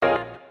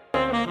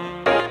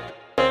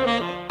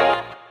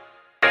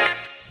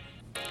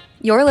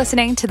You're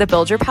listening to the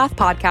Build Your Path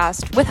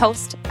podcast with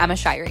host Emma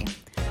Shirey.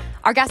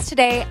 Our guest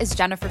today is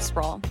Jennifer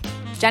Sproul.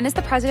 Jen is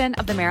the president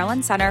of the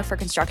Maryland Center for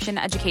Construction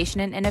Education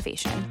and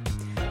Innovation.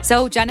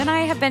 So Jen and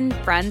I have been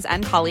friends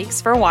and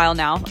colleagues for a while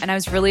now, and I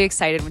was really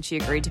excited when she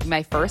agreed to be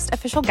my first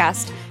official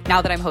guest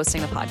now that I'm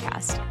hosting the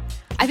podcast.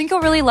 I think you'll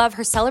really love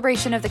her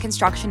celebration of the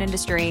construction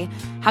industry,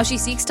 how she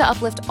seeks to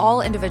uplift all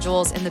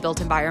individuals in the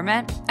built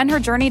environment, and her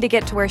journey to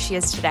get to where she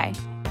is today.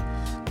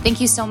 Thank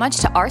you so much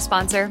to our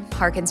sponsor,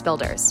 Harkins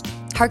Builders.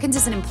 Harkins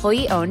is an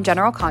employee-owned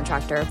general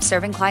contractor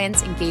serving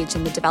clients engaged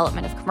in the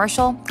development of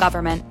commercial,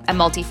 government, and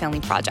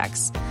multifamily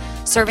projects.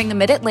 Serving the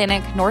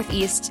Mid-Atlantic,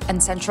 Northeast,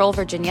 and Central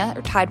Virginia,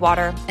 or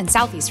Tidewater, and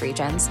Southeast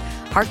regions,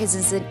 Harkins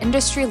is an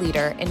industry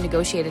leader in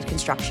negotiated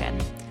construction.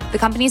 The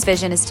company's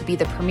vision is to be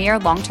the premier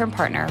long-term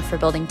partner for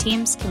building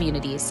teams,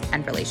 communities,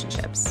 and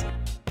relationships.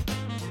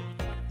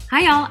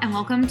 Hi, y'all, and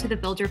welcome to the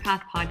Build Your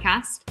Path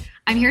podcast.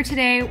 I'm here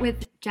today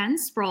with Jen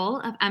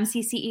Sproul of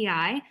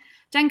MCCEI.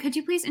 Jen, could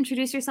you please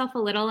introduce yourself a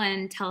little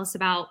and tell us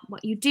about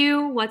what you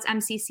do, what's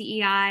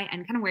MCCEI,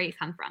 and kind of where you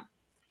come from?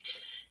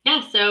 Yeah,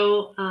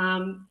 so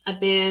I've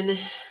been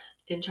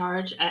in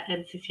charge at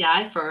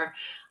MCCEI for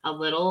a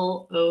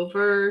little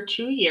over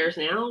 2 years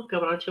now,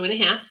 going on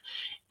 2.5.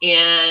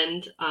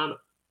 And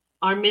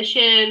our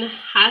mission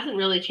hasn't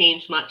really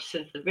changed much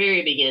since the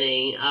very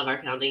beginning of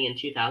our founding in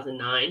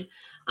 2009.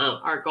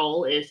 Our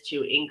goal is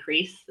to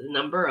increase the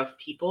number of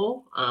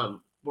people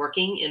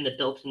working in the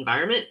built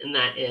environment, and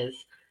that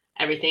is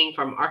everything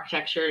from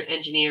architecture,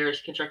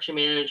 engineers, construction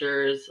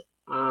managers,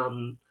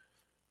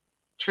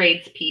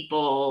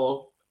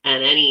 tradespeople,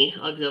 and any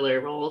auxiliary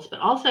roles. But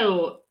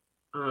also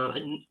a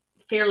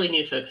fairly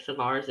new focus of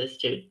ours is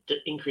to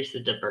increase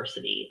the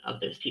diversity of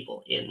those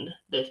people in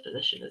those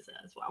positions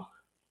as well.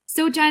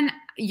 So Jen,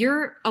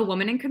 you're a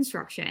woman in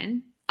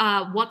construction.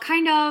 What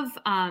kind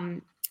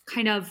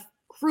of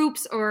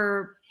groups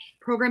or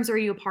programs are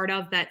you a part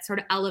of that sort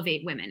of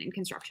elevate women in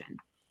construction?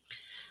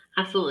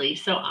 Absolutely.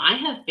 So I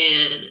have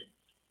been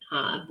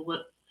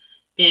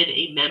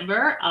a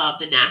member of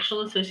the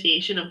National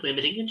Association of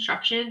Women in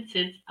Construction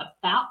since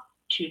about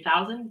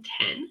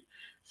 2010.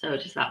 So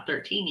just about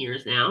 13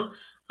 years now.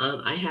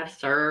 I have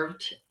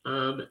served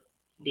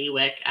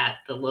NEWIC at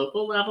the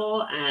local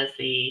level at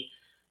the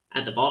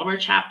Baltimore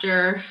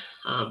chapter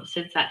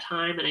since that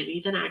time, and I've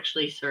even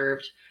actually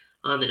served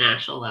on the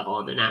national level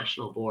on the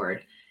national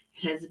board.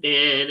 It has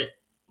been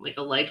like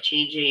a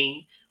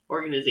life-changing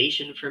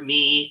organization for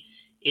me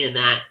in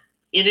that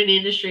in an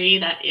industry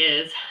that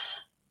is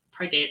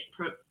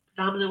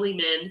predominantly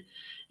men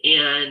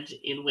and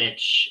in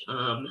which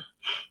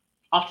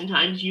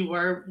oftentimes you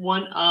were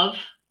one of,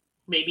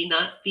 maybe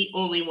not the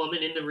only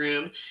woman in the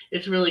room.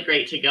 It's really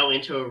great to go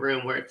into a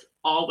room where it's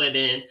all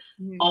women,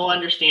 all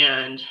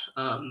understand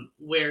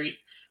where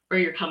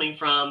you're coming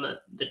from,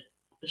 the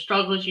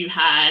struggles you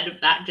had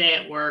that day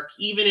at work,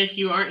 even if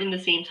you aren't in the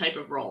same type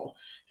of role.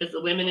 Because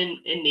the women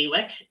in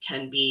NEWIC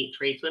can be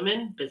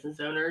tradeswomen, business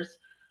owners,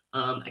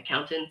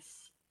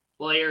 accountants,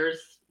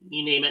 lawyers,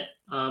 you name it.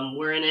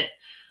 We're in it.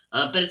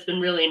 But it's been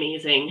really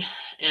amazing.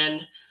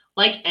 And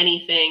like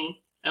anything,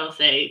 I'll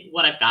say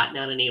what I've gotten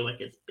out of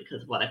NEWIC is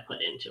because of what I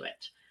put into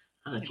it.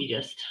 If you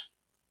just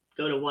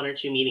go to 1 or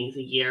 2 meetings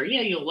a year,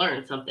 yeah, you'll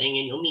learn something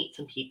and you'll meet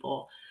some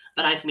people.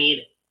 But I've made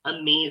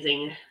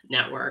amazing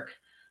network,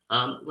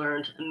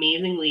 learned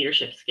amazing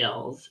leadership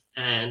skills,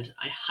 and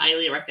I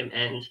highly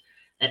recommend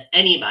that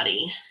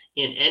anybody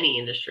in any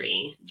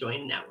industry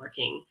join a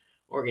networking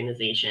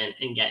organization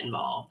and get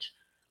involved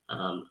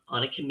on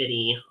a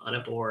committee, on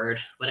a board,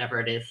 whatever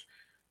it is.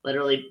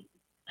 Literally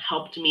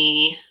helped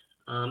me,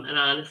 and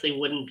honestly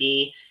wouldn't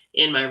be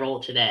in my role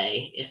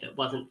today if it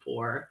wasn't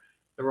for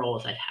the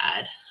roles I've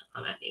had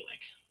at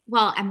NEWIC.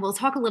 Well, and we'll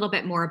talk a little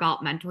bit more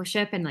about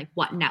mentorship and like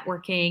what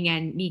networking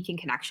and making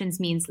connections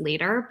means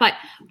later. But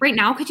right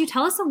now, could you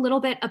tell us a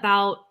little bit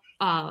about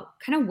kind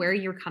of where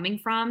you're coming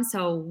from?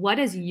 So what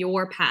is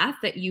your path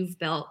that you've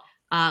built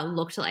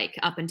looked like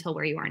up until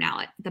where you are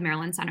now at the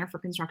Maryland Center for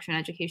Construction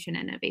Education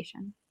and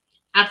Innovation?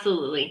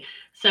 Absolutely.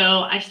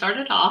 So I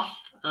started off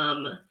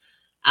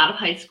out of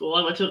high school.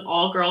 I went to an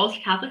all-girls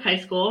Catholic high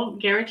school,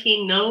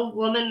 guaranteeing no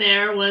woman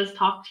there was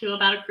talked to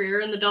about a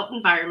career in the built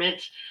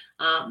environment.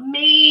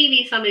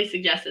 Maybe somebody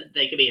suggested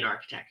they could be an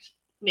architect.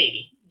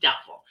 Maybe,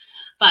 doubtful.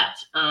 But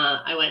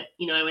I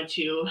went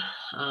to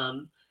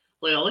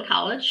Loyola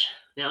College,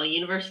 now a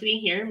university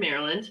here in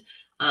Maryland,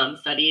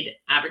 studied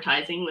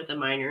advertising with a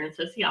minor in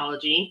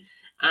sociology.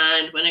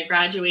 And when I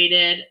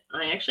graduated,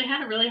 I actually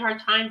had a really hard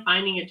time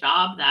finding a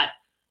job that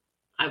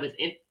I was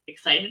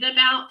excited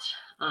about,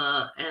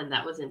 and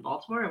that was in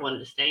Baltimore. I wanted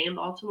to stay in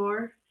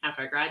Baltimore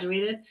after I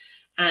graduated,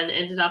 and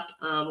ended up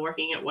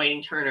working at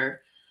Whiting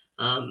Turner.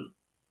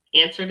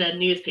 Answered a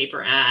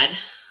newspaper ad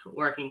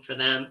working for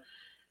them.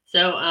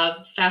 So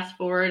fast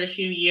forward a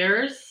few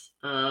years,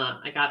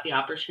 I got the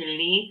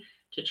opportunity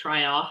to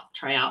try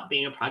out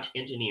being a project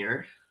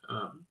engineer,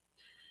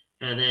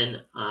 and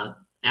then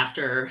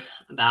after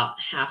about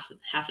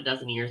half a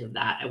dozen years of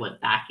that, I went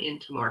back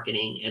into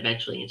marketing,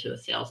 eventually into a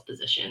sales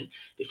position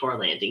before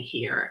landing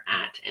here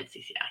at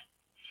MCCEI.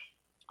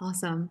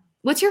 Awesome.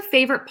 What's your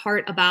favorite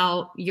part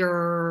about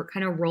your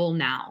kind of role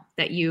now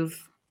that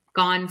you've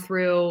gone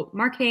through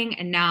marketing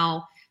and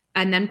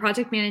then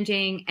project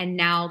managing and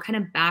now kind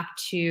of back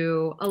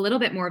to a little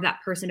bit more of that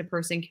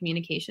person-to-person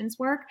communications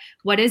work?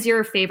 What is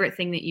your favorite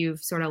thing that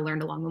you've sort of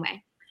learned along the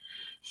way?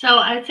 So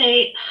I'd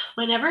say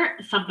whenever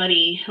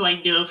somebody who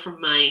I know from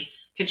my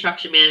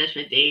construction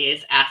management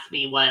days asks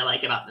me what I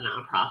like about the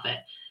nonprofit,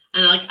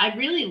 and I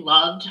really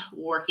loved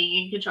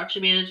working in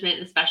construction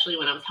management, especially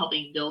when I was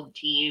helping build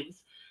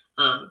teams.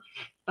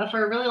 But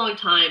for a really long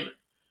time,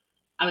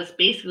 I was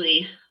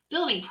basically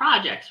building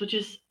projects, which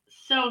is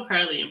so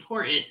incredibly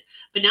important.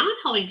 But now I'm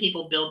helping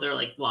people build their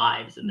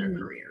lives and their Mhm.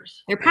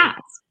 careers, Their right?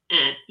 paths.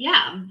 And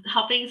yeah, I'm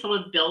helping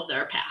someone build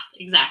their path.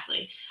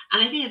 Exactly.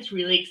 And I think it's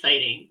really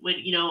exciting when,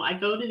 I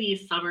go to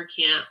these summer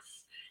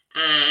camps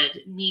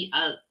and meet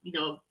a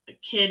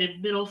kid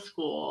in middle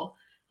school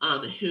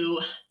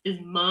who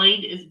his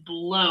mind is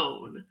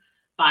blown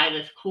by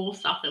this cool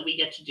stuff that we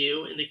get to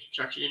do in the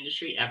construction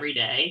industry every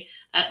day.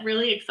 That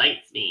really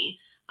excites me.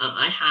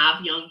 I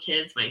have young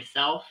kids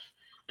myself.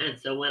 And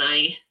so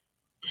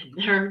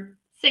they're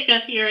sick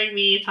of hearing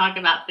me talk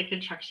about the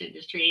construction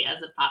industry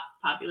as a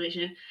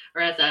population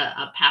or as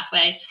a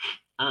pathway.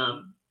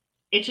 Um,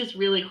 it's just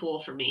really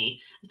cool for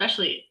me,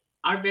 especially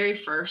our very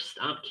first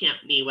Camp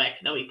Newick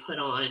that we put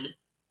on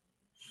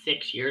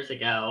 6 years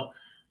ago.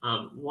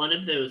 One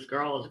of those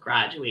girls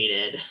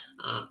graduated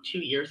 2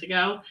 years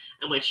ago,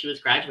 and when she was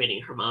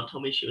graduating, her mom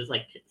told me she was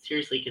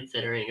seriously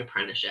considering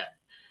apprenticeship,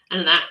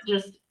 and that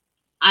just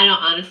I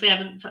don't honestly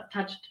haven't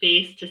touched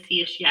base to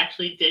see if she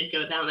actually did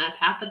go down that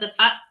path, but the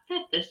fact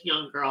that this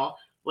young girl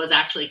was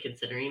actually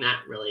considering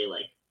that really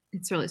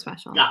It's really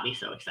special. got me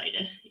so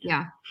excited.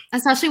 Yeah.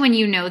 Especially when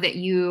you know that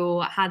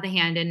you had the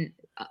hand in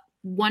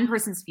one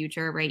person's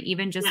future, right?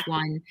 Even just Yeah.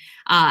 one.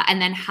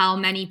 And then how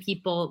many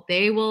people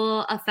they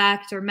will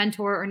affect or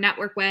mentor or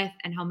network with,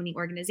 and how many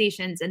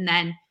organizations, and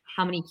then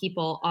how many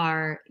people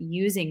are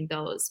using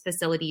those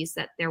facilities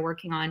that they're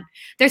working on.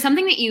 There's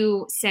something that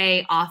you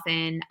say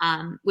often,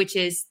 which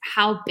is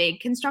how big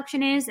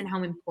construction is and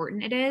how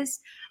important it is.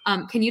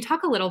 Can you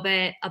talk a little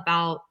bit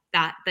about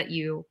that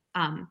you,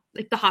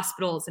 like the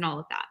hospitals and all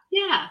of that?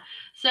 Yeah.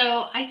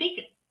 So I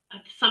think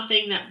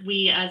something that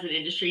we as an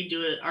industry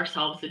do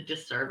ourselves a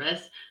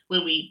disservice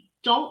when we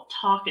don't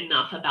talk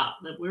enough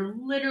about that we're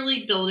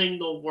literally building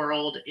the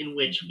world in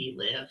which we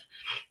live.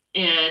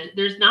 And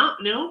there's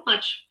not no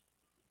much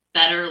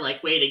better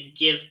way to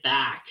give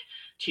back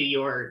to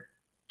your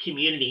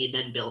community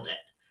than build it,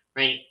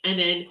 right? And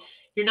then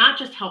you're not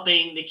just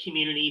helping the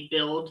community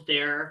build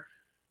their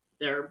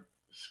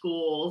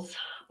schools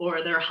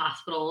or their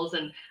hospitals,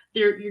 and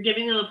you're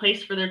giving them a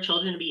place for their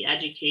children to be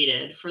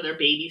educated, for their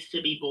babies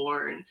to be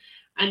born,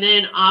 and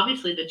then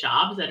obviously the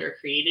jobs that are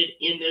created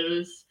in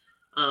those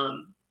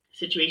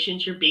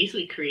situations. You're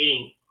basically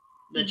creating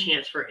the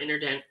chance for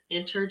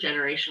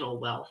intergenerational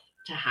wealth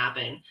to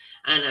happen.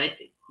 And I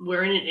think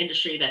we're in an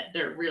industry that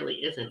there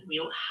really isn't. We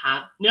don't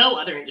have, no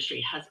other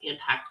industry has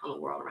impact on the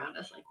world around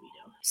us like we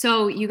do.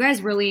 So you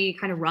guys really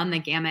kind of run the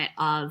gamut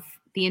of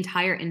the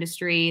entire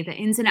industry, the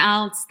ins and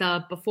outs,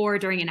 the before,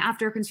 during, and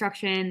after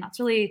construction. That's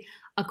really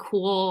a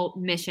cool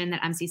mission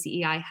that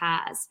MCCEI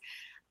has.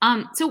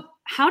 So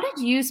how did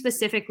you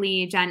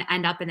specifically, Jen,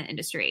 end up in the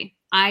industry?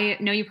 I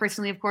know you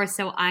personally, of course,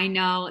 so I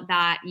know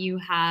that you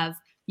have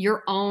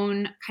your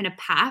own kind of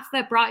path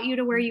that brought you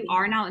to where you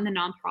are now in the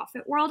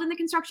nonprofit world in the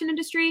construction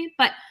industry.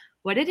 But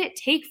what did it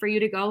take for you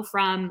to go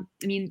from,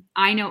 I mean,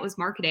 I know it was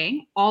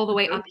marketing all the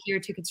way up here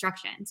to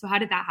construction. So how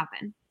did that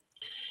happen?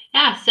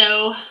 Yeah,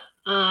 so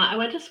I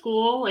went to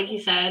school, like you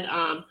said.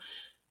 I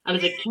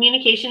was a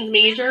communications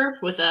major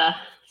with a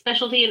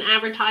specialty in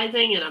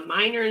advertising and a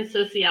minor in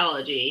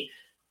sociology,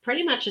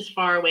 pretty much as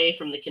far away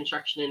from the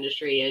construction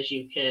industry as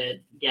you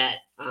could get.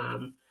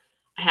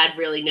 I had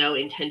really no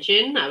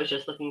intention. I was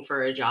just looking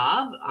for a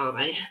job.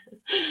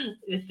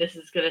 This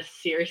is going to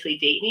seriously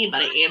date me,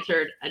 but I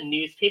answered a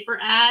newspaper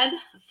ad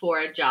for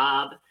a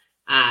job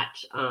at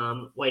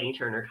Whiting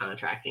Turner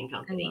Contracting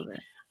Company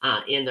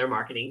in their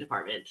marketing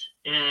department.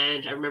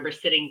 And I remember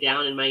sitting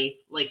down in my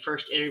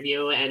first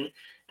interview, and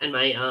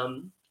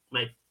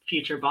my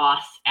future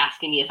boss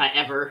asking me if I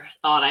ever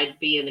thought I'd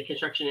be in the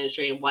construction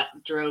industry and what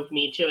drove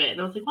me to it.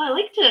 And I was like, well, I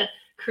like to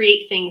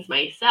create things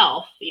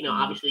myself,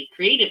 obviously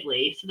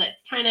creatively. So that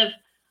kind of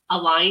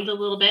aligned a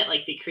little bit,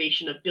 like the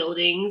creation of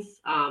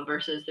buildings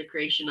versus the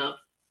creation of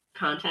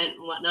content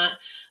and whatnot.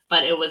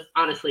 But it was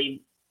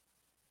honestly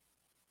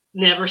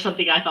never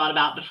something I thought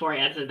about before I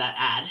answered that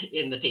ad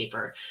in the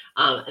paper.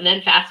 And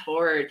then fast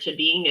forward to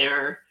being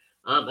there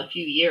a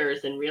few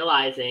years and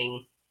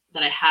realizing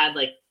that I had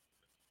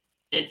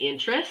an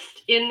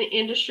interest in the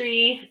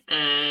industry,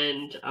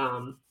 and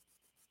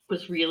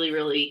was really,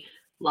 really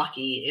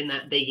lucky in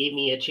that they gave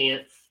me a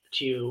chance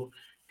to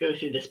go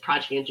through this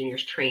project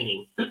engineers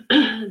training.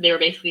 They were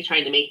basically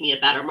trying to make me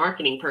a better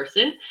marketing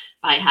person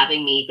by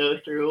having me go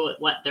through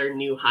what their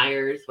new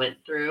hires went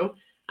through,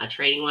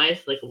 training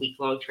wise, like a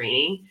week-long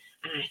training.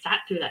 And I sat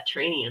through that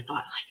training and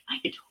thought, I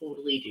could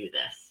totally do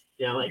this.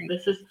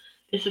 This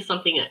this is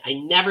something that I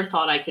never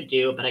thought I could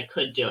do, but I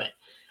could do it.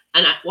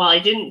 And while I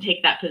didn't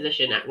take that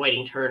position at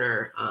Whiting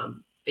Turner,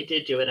 I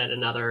did do it at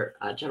another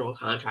general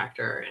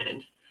contractor,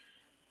 and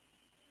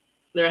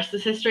the rest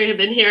is history. I've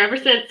been here ever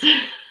since.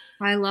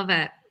 I love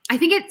it. I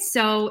think it's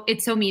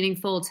so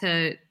meaningful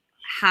to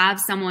have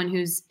someone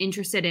who's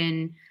interested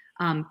in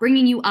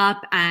bringing you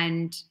up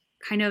and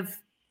kind of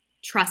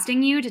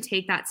trusting you to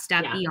take that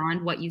step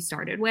beyond what you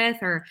started with,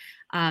 or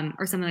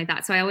something like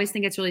that. So I always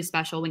think it's really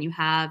special when you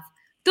have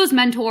those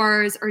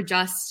mentors or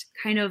just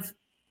kind of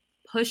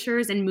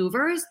pushers and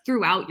movers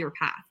throughout your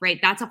path, right?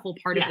 That's a whole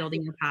part of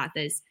building your path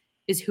is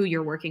who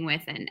you're working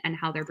with and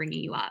how they're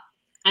bringing you up.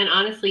 And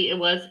honestly, it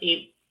was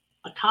a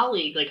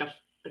colleague, like a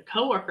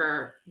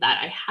coworker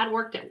that I had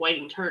worked at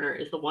Whiting Turner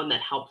is the one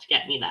that helped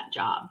get me that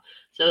job.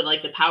 So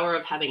like the power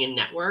of having a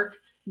network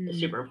is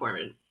super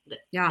important.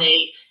 Yeah.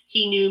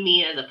 He knew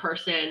me as a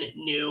person,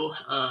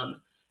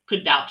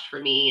 could vouch for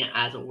me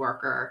as a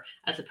worker,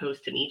 as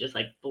opposed to me just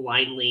like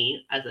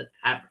blindly as an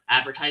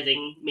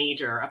advertising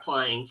major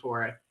applying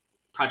for a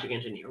project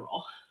engineer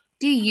role.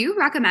 Do you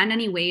recommend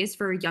any ways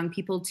for young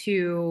people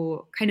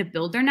to kind of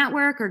build their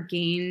network or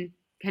gain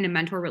kind of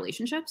mentor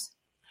relationships?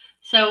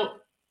 So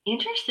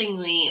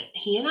interestingly,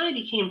 he and I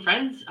became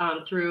friends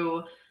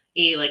through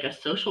a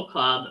social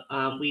club.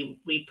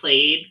 We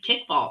played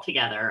kickball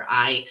together.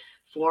 I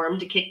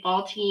formed a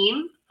kickball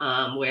team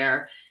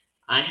where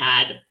I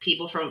had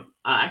people from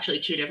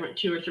actually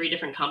two or three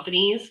different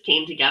companies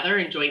came together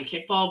and joined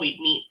kickball. We'd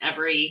meet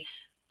every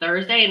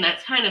Thursday, and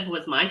that's kind of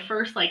was my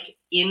first like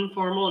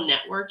informal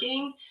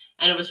networking,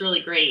 and it was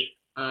really great.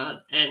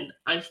 And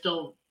I'm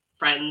still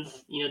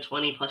friends,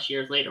 20 plus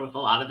years later with a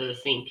lot of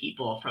those same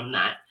people from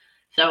that.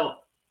 So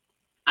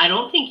I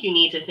don't think you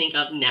need to think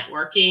of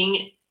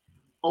networking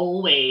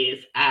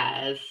always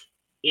as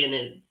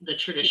in the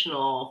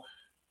traditional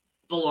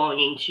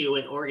belonging to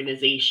an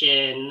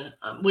organization,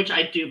 which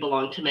I do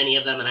belong to many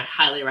of them and I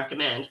highly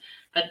recommend.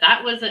 But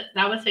that was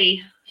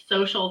a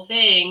social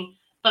thing,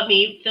 but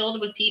me filled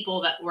with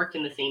people that worked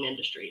in the same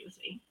industry as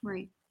me.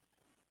 Right.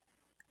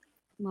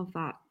 Love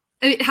that.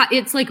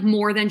 It's like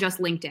more than just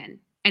LinkedIn,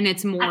 and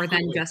it's more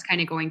than just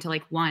kind of going to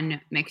like one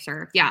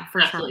mixer. Yeah,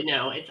 for Absolutely. sure.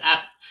 No,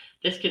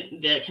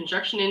 the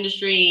construction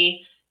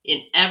industry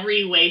in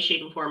every way,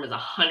 shape, and form is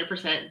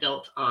 100%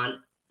 built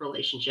on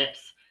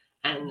relationships.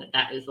 And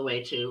that is the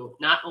way to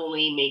not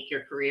only make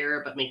your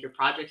career, but make your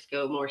projects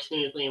go more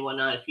smoothly and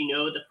whatnot. If you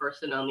know the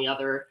person on the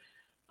other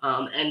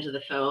end of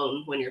the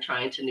phone when you're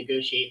trying to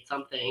negotiate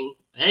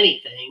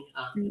anything,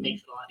 it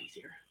makes it a lot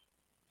easier.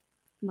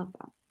 Love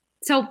that.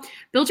 So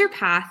Build Your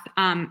Path,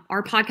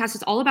 our podcast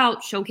is all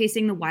about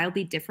showcasing the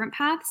wildly different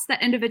paths that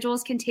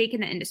individuals can take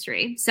in the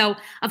industry. So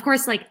of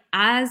course, like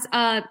as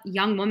a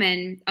young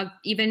woman,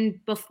 even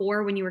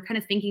before when you were kind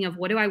of thinking of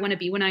what do I want to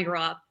be when I grow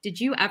up, did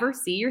you ever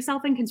see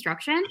yourself in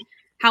construction?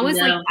 How is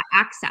like the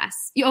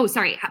access? Oh,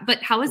 sorry.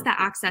 But how is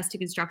the access to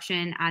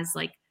construction as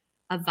like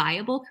a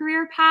viable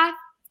career path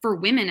for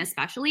women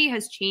especially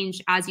has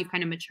changed as you've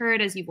kind of matured,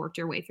 as you've worked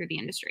your way through the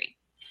industry?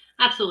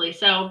 Absolutely.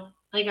 So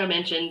like I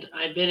mentioned,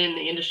 I've been in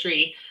the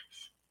industry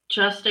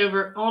just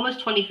over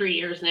almost 23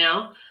 years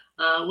now,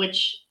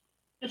 which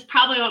is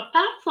probably about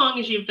as long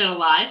as you've been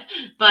alive.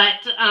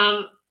 But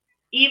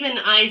even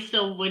I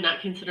still would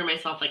not consider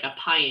myself like a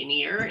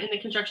pioneer in the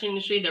construction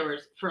industry. There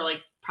was for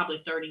like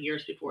probably 30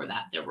 years before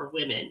that, there were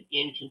women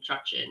in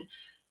construction,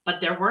 but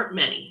there weren't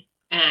many.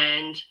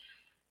 And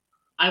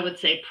I would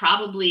say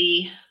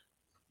probably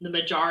the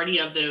majority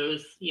of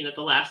those, the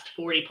last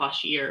 40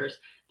 plus years,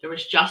 there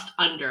was just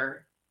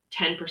under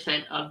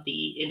 10% of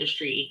the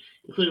industry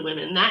included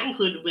women. And that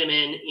included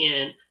women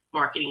in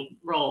marketing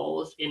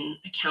roles, in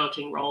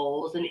accounting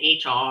roles, in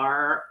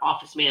HR,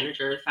 office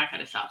managers, that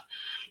kind of stuff.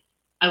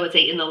 I would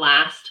say in the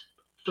last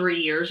 3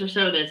 years or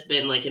so, there's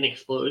been like an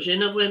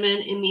explosion of women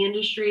in the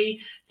industry.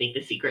 I think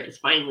the secret is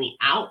finally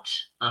out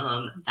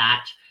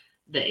that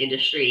the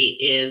industry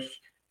is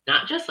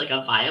not just like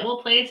a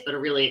viable place, but a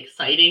really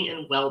exciting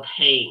and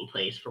well-paying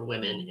place for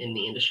women in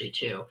the industry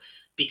too.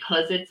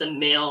 Because it's a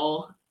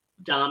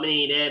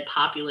male-dominated,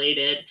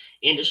 populated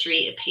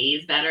industry, it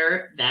pays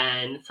better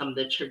than some of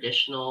the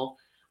traditional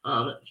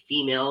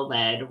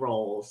female-led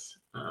roles.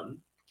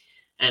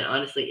 And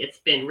honestly, it's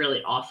been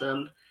really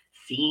awesome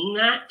seeing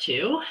that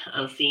too.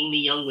 Seeing the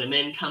young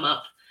women come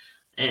up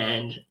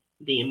and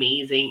the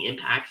amazing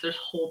impacts. There's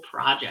whole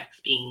projects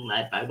being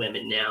led by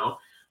women now,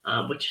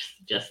 which is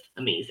just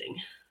amazing.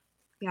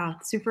 Yeah,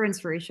 super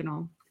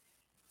inspirational.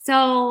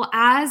 So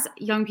as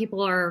young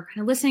people are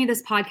kind of listening to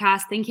this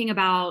podcast, thinking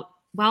about,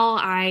 well,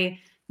 I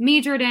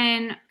majored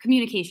in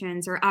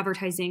communications or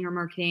advertising or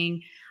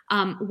marketing,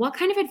 what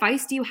kind of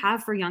advice do you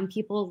have for young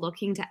people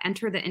looking to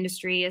enter the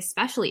industry,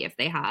 especially if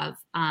they have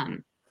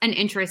an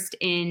interest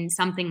in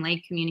something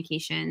like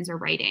communications or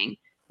writing?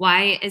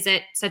 Why is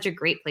it such a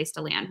great place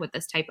to land with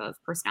this type of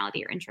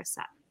personality or interest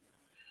set?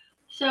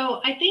 So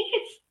I think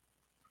it's,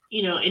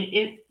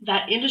 in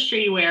that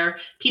industry where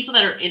people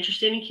that are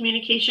interested in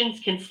communications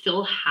can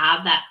still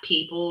have that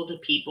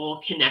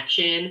people-to-people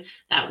connection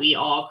that we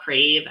all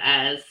crave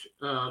as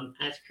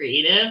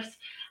creatives.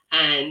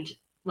 And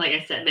like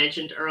I said,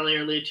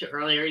 alluded to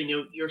earlier,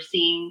 you're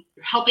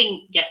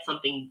helping get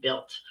something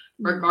built,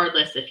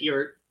 regardless if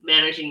you're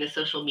managing the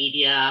social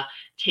media,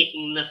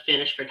 taking the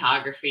finished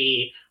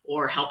photography,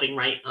 or helping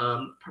write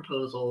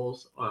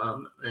proposals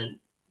and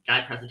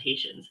guide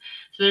presentations.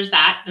 So there's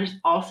that. There's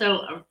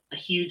also a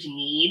huge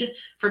need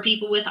for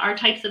people with our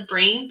types of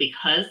brain,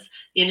 because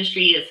the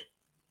industry is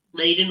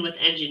laden with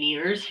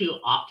engineers who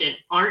often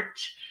aren't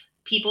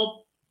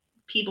people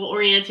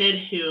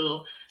oriented,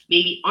 who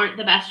maybe aren't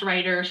the best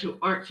writers, who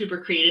aren't super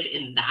creative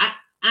in that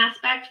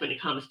aspect when it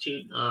comes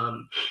to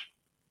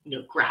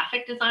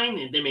graphic design.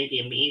 And they may be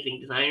amazing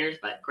designers,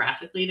 but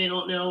graphically they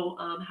don't know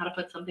how to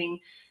put something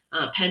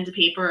pen to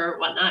paper or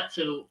whatnot.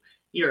 So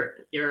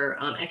your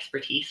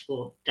expertise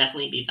will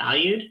definitely be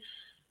valued.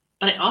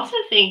 But I also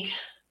think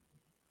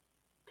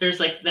there's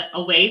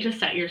a way to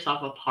set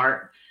yourself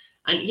apart.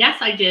 And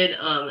yes, I did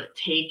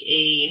take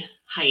a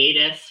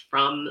hiatus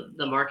from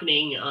the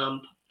marketing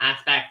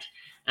aspect,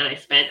 and I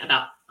spent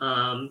about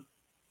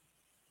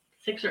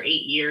 6 or 8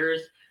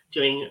 years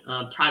doing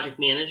project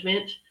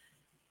management.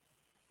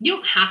 You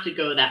don't have to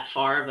go that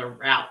far of a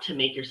route to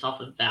make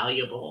yourself a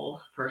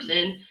valuable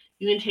person.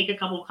 You can take a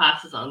couple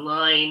classes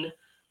online,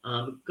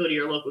 go to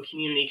your local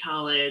community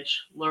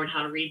college, learn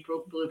how to read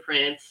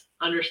blueprints,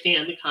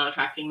 understand the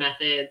contracting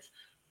methods,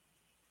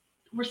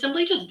 or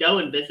simply just go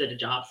and visit a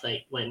job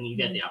site when you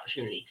get the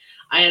opportunity.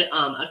 I had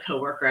a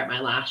coworker at my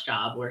last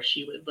job where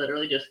she would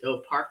literally just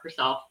go park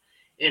herself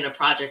in a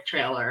project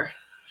trailer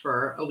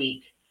for a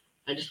week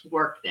and just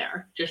work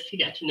there, just to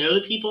get to know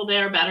the people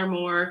there better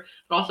more,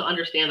 but also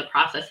understand the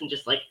process and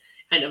just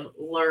kind of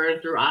learn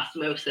through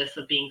osmosis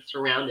of being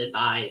surrounded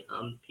by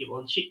people.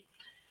 And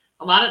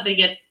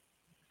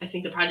I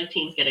think the project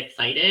teams get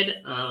excited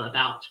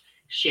about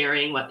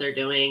sharing what they're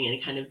doing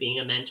and kind of being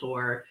a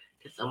mentor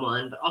to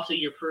someone, but also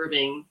you're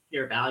proving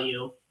your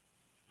value.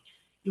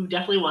 You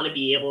definitely want to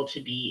be able to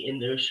be in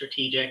those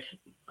strategic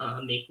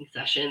making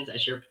sessions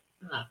as your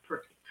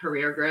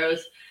career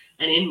grows.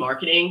 And in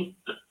marketing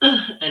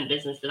and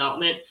business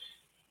development,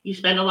 you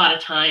spend a lot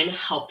of time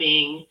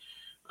helping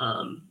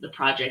the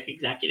project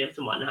executives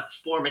and whatnot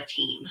form a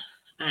team,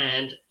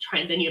 and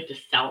then you have to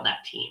sell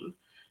that team.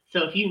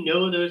 So if you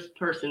know those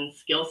person's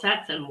skill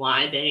sets and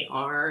why they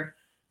are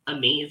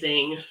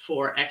amazing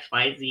for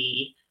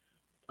XYZ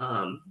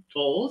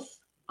goals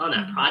on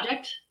that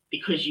project,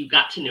 because you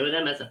got to know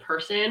them as a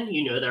person,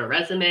 you know their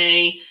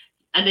resume,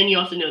 and then you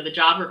also know the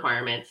job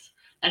requirements,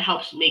 that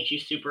helps make you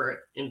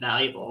super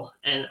invaluable.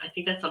 And I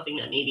think that's something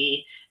that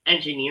maybe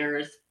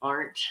engineers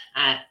aren't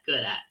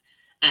good at,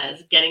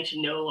 as getting to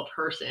know a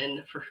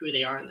person for who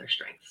they are and their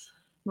strengths.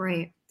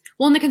 Right.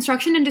 Well, in the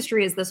construction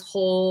industry is this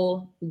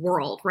whole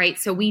world, right?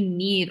 So we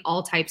need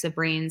all types of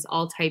brains,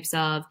 all types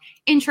of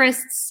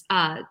interests,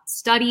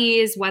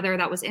 studies, whether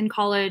that was in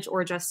college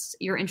or just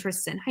your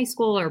interests in high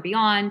school or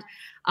beyond.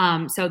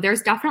 So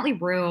there's definitely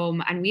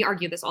room, and we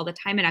argue this all the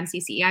time at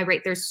MCCEI,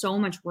 right? There's so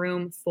much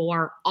room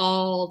for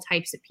all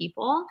types of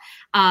people.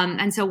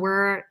 And so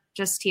we're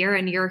just here,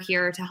 and you're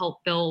here to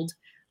help build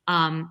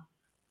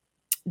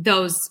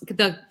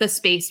the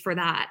space for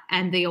that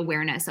and the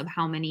awareness of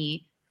how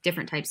many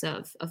different types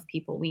of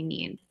people we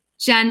need.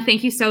 Jen,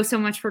 thank you so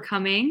much for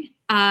coming.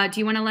 Do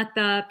you want to let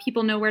the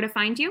people know where to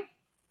find you?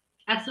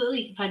 Absolutely.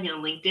 You can find me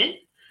on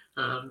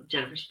LinkedIn,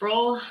 Jennifer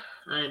Sproul.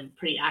 I'm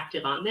pretty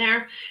active on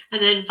there.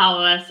 And then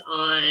follow us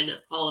on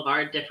all of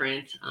our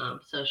different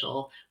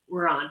social.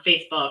 We're on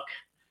Facebook,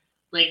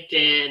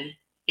 LinkedIn,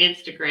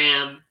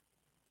 Instagram.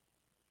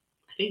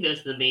 I think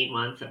those are the main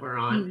ones that we're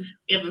on.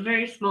 We have a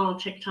very small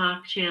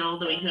TikTok channel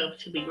that we hope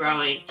to be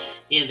growing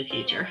in the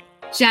future.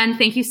 Jen,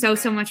 thank you so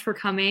much for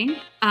coming.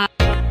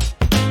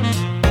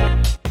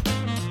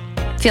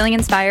 Feeling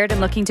inspired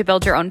and looking to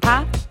build your own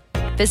path?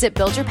 Visit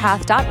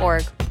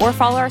buildyourpath.org or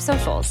follow our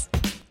socials.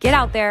 Get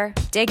out there,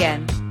 dig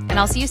in, and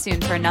I'll see you soon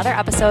for another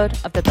episode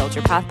of the Build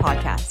Your Path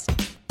podcast.